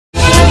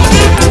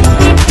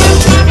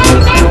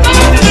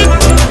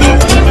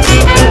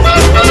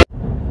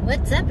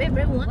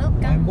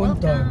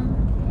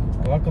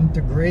Welcome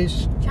to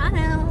Grace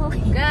channel.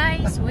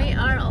 Guys, we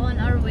are on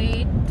our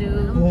way to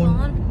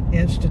Palompon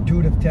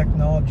Institute of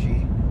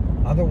Technology,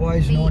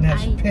 otherwise known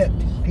as PIT.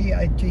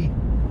 PIT.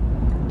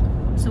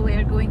 So we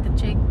are going to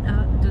check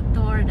out the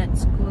tour that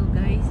school,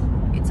 guys.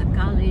 It's a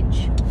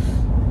college.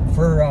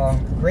 For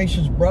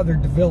Grace's brother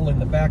DeVille in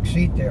the back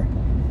seat there.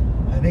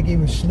 I think he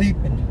was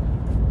sleeping.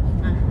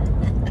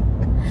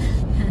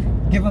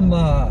 Give him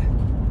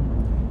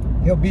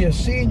he'll be a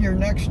senior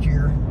next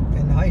year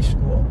in high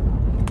school.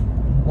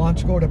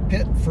 Wants to go to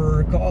Pitt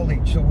for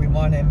college, so we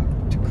want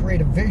him to create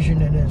a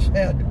vision in his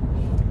head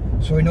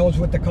so he knows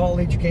what the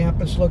college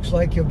campus looks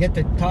like. He'll get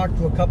to talk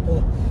to a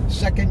couple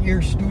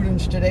second-year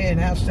students today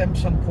and ask them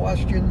some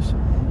questions,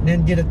 and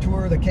then get a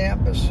tour of the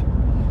campus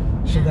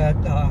so that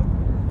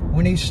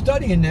when he's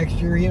studying next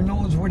year, he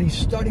knows what he's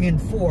studying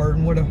for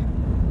and what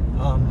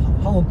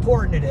how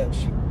important it is.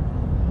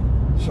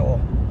 So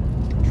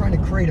I'm trying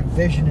to create a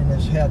vision in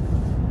his head.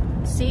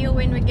 See you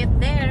when we get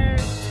there.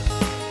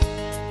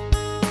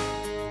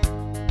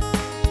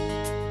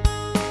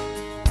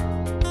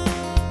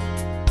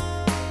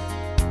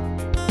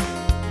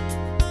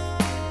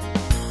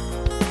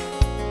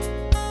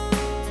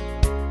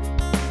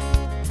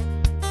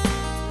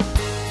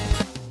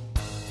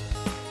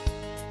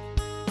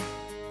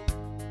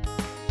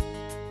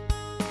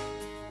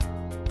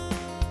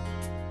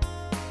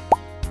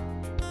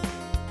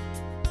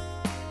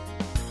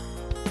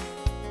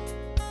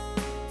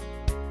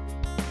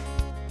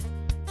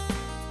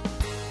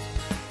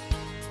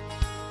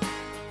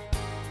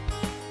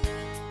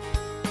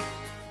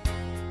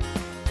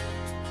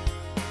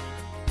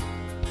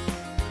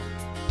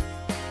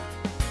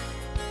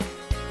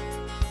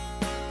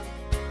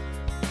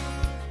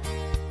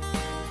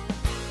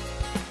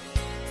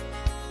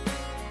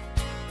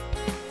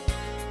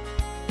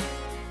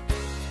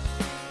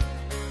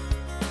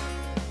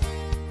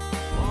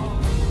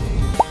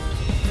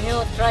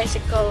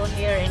 Tricycle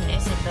here in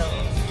Isabel.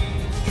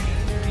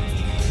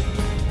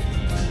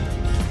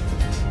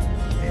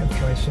 They have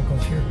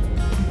tricycles here.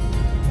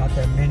 Not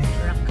that many.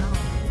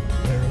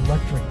 They're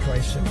electric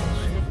tricycles.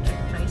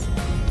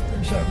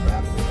 There's that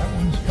wrap. That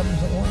one's coming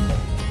to Orlando.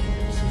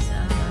 This is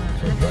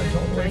so it drives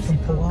all the way from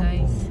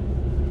Palompon.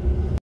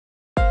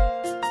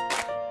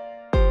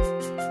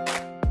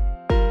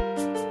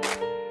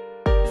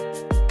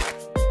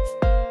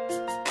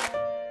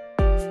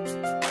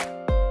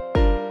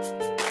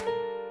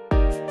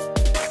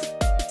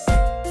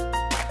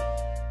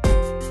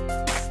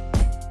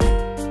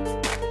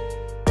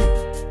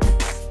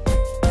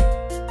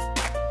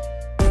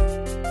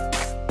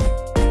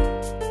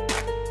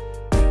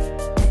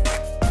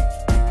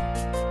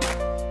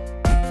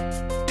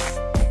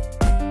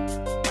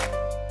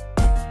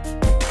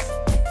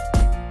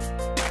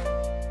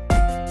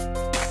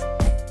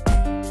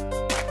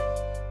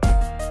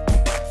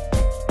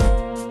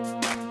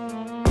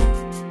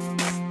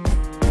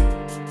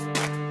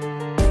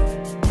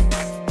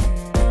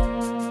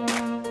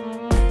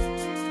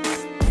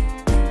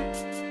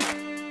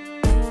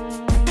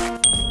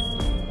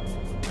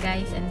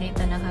 Guys,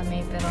 andito na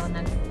kami pero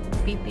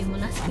nagpipi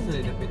muna sa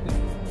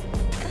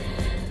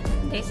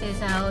This is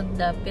how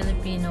the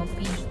Filipino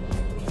pee.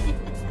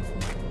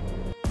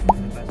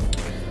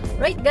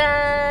 Right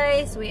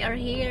guys, we are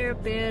here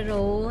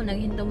pero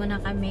naghinto muna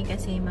kami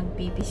kasi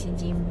magpipi si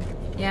Jim.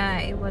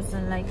 Yeah, it was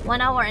like 1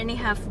 hour and a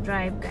half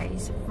drive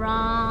guys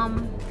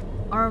from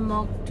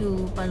Ormoc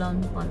to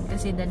Palompon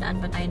kasi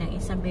dadaan pa tayo ng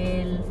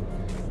Isabel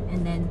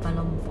and then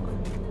Palompon.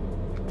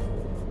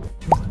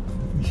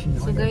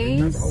 So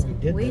guys,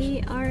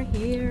 we are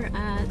here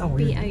at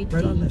PIT.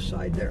 Right on the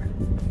side there.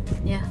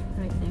 Yeah,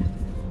 right there.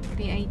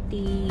 PIT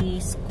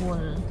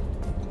School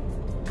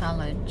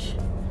College.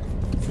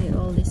 See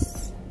all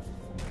this.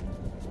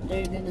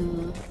 They're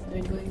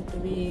going to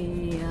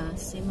be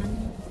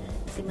Siman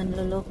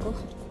Loloco.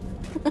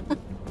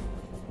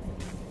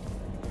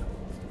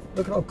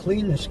 Look how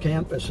clean this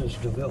campus is,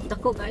 DeVille.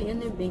 Dako kaya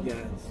na big. Yeah,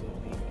 it's so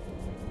big.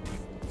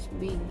 It's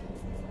big.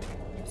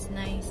 It's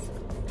nice.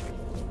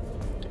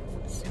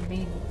 It's a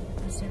big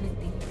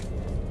facility.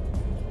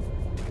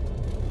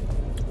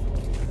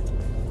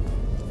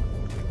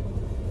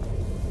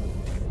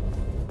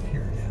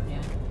 Here,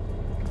 yeah.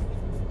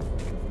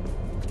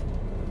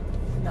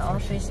 The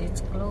office,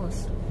 it's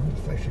closed. I wonder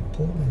if I should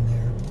pull in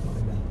there.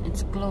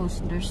 It's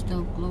closed. They're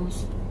still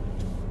closed.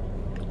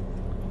 I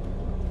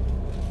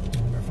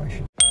wonder if I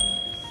should.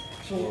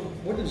 So,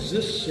 what is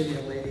this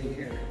simulating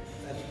here?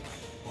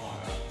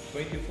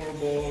 24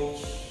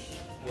 volts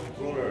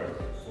controller,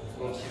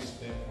 control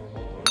system for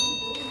motor.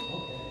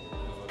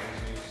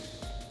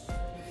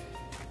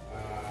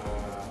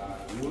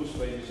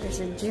 Okay. There's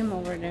a gym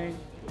over there.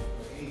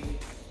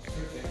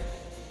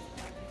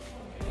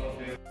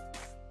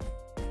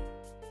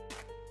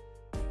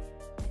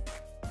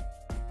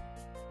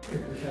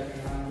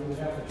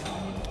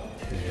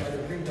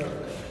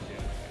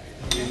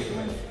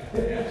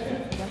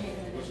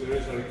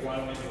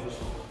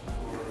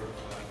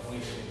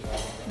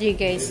 Do you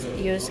guys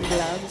use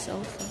gloves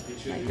also?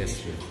 Like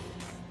Yes, sir.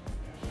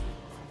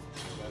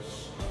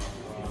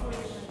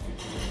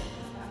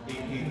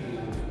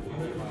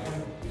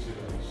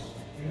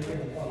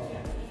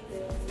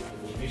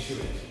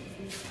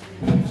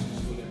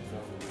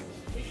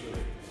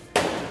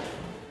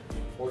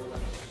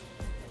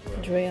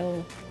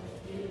 Drill.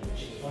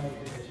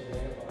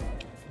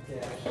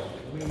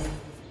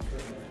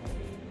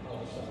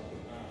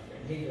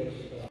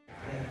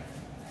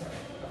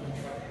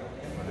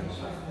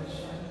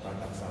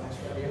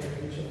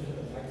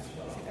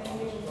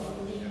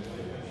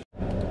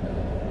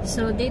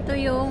 So dito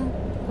yung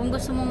kung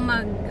gusto mong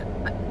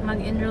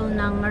mag-enroll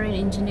ng marine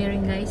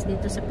engineering guys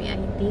dito sa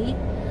PIT.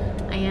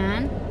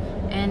 Ayan.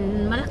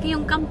 And malaki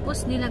yung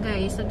campus nila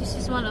guys. So this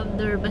is one of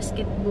their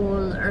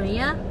basketball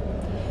area.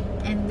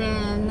 And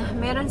then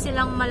meron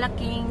silang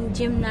malaking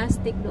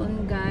gymnastic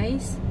doon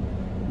guys.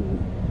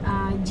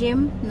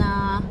 Gym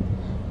na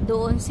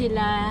doon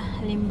sila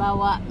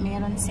halimbawa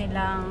meron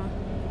silang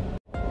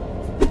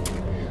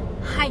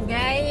hi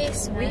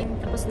guys,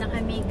 tapos na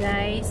kami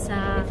guys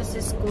dito sa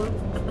school,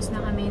 tapos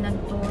na kami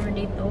nag-tour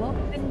dito.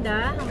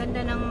 Ang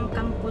ganda ng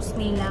campus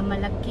nila,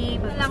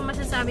 malaki. Ano lang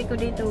masasabi ko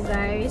dito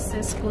guys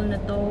sa school na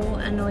to,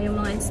 yung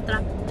mga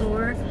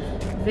instructor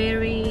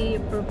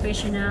very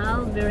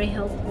professional, very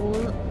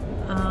helpful,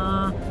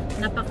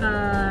 napaka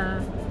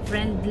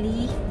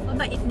friendly,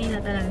 mabait nila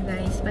talaga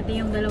guys. Pati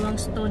yung dalawang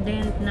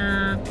student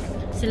na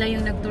sila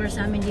yung nag-tour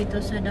sa amin dito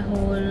sa the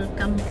whole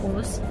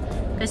campus.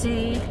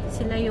 Kasi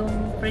sila yung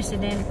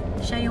president.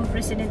 Siya yung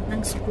president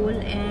ng school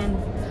and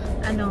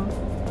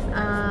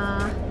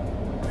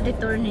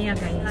auditor niya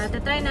guys.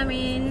 Tatry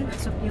namin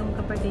pasok yung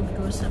kapatid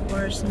ko sa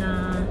course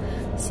na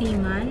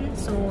seaman.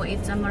 So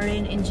it's a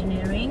marine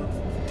engineering.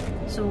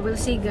 So we'll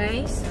see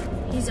guys.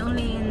 He's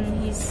only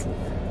in his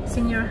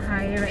senior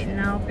high right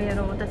now.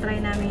 Pero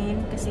tatry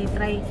namin kasi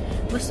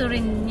gusto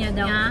rin niya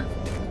daw na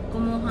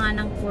kumuha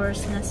ng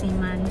course na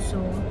seaman.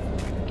 So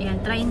ayan,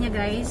 try niya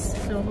guys.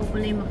 So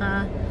hopefully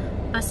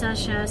pasa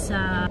siya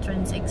sa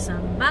entrance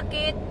exam.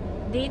 Bakit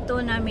dito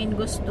namin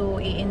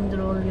gusto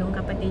i-enroll yung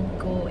kapatid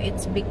ko?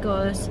 It's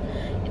because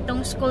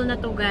itong school na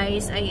to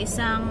guys ay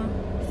isang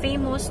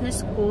famous na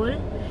school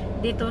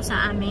dito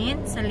sa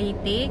amin, sa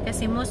Leyte.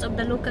 Kasi most of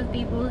the local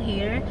people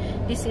here,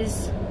 this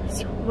is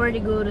where they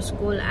go to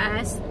school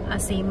as a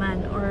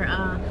seaman or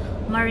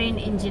marine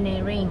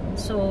engineering.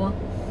 So,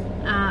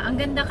 ang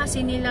ganda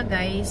kasi nila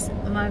guys,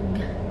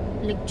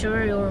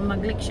 lecture or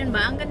mag-lection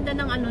ba? Ang ganda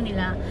ng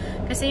nila.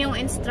 Kasi yung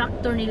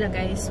instructor nila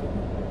guys,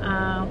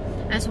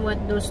 as what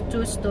those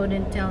two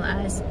students tell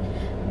us,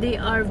 they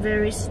are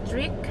very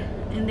strict.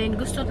 And then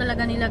gusto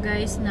talaga nila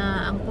guys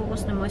na ang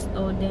focus ng mga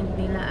student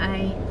nila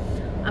ay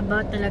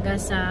about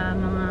talaga sa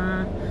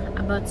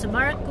about sa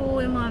barko,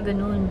 yung mga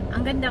ganun.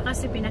 Ang ganda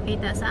kasi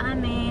pinakita sa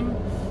amin.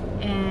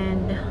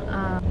 And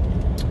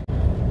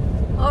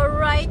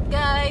alright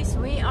guys,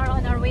 we are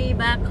on our way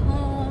back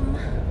home.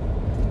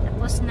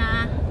 Tapos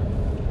na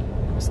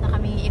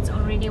kami. It's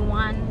already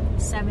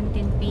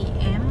 1:17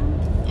 PM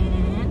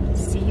and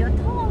see you at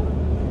home.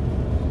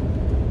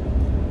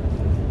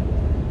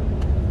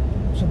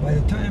 So by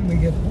the time we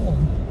get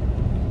home,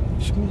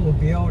 school will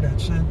be out at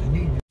Santa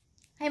Anita.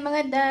 Hi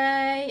mga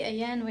day!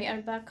 Ayan, we are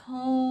back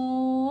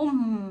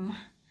home.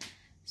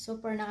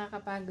 Super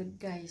nakakapagod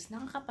guys.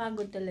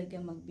 Nakakapagod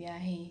talaga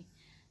magbiyahe.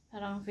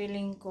 Parang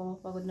feeling ko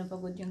pagod na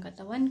pagod yung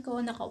katawan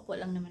ko. Nakaupo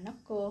lang naman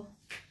ako.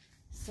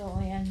 So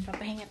ayan,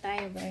 papahinga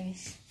tayo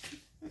guys.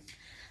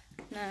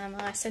 Na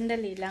mga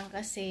sandali lang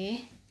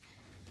kasi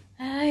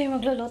ay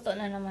magluluto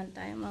na naman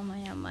tayo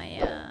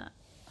mamaya-maya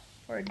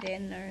for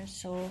dinner.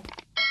 So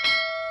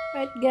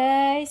right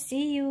guys,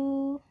 see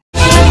you.